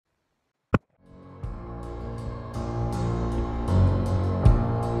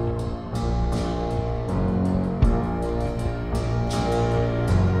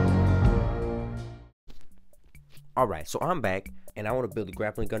Alright, so I'm back, and I want to build a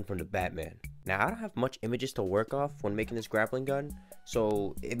grappling gun from the Batman. Now, I don't have much images to work off when making this grappling gun,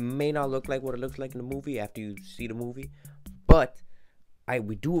 so it may not look like what it looks like in the movie after you see the movie, but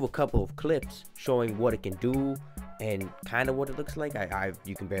we do have a couple of clips showing what it can do and kind of what it looks like.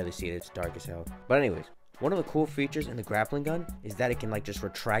 You can barely see it, it's dark as hell. But anyways, one of the cool features in the grappling gun is that it can like just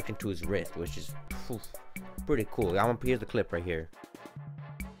retract into his wrist, which is pretty cool. Here's the clip right here.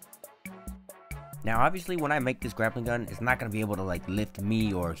 Now, obviously, when I make this grappling gun, it's not going to be able to, like, lift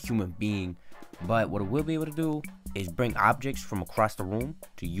me or a human being. But what it will be able to do is bring objects from across the room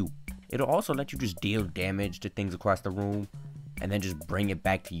to you. It'll also let you just deal damage to things across the room and then just bring it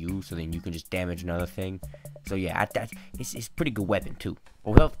back to you so then you can just damage another thing. So, yeah, it's a pretty good weapon, too.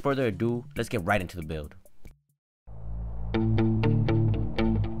 But without further ado, let's get right into the build.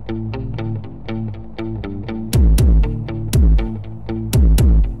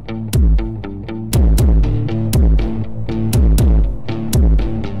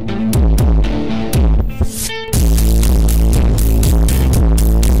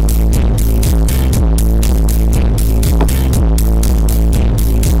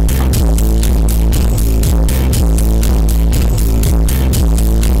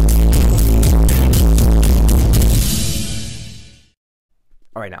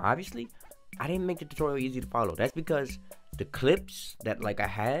 Alright, now obviously I didn't make the tutorial easy to follow. That's because the clips that I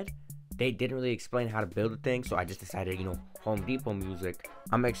had, they didn't really explain how to build a thing, so I just decided, Home Depot music,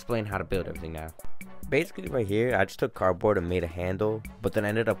 I'm gonna explain how to build everything now. Basically right here, I just took cardboard and made a handle, but then I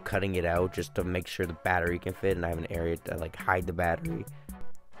ended up cutting it out just to make sure the battery can fit, and I have an area to hide the battery.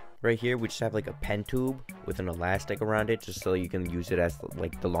 Right here we just have a pen tube with an elastic around it just so you can use it as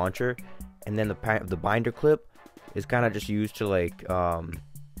the launcher, and then the binder clip is kind of just used to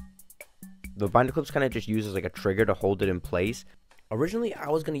the binder clip's kind of just used as a trigger to hold it in place. Originally I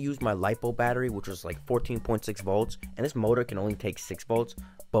was going to use my LiPo battery, which was 14.6 volts, and this motor can only take 6 volts,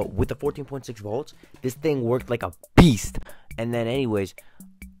 but with the 14.6 volts this thing worked like a beast. And then anyways,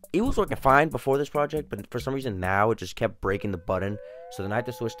 it was working fine before this project, but for some reason now it just kept breaking the button, so then I had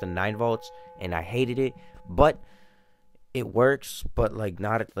to switch to 9 volts and I hated it. But it works, but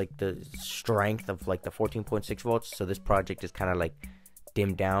not at the strength of the 14.6 volts, so this project is kind of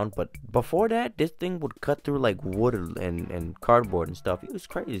dimmed down. But before that, this thing would cut through wood and cardboard and stuff. It was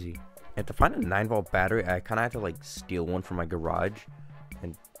crazy. And to find a 9-volt battery, I kind of had to steal one from my garage,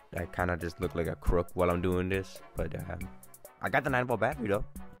 and I kind of just look like a crook while I'm doing this. But I got the 9-volt battery though.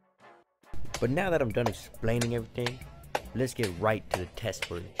 But now that I'm done explaining everything, let's get right to the test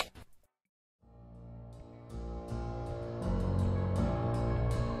footage.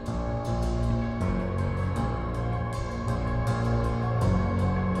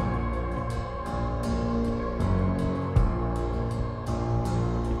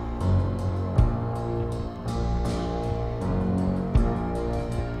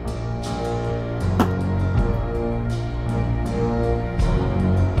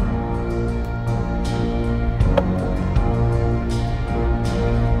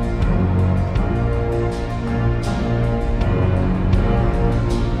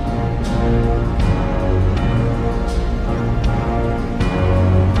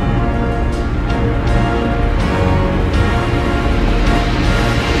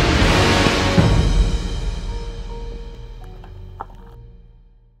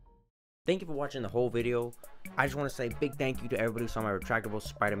 Thank you for watching the whole video. I just want to say big thank you to everybody who saw my retractable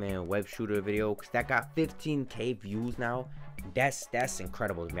Spider-Man web shooter video, because that got 15K views now. That's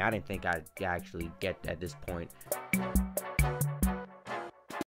incredible to me. I didn't think I'd actually get at this point.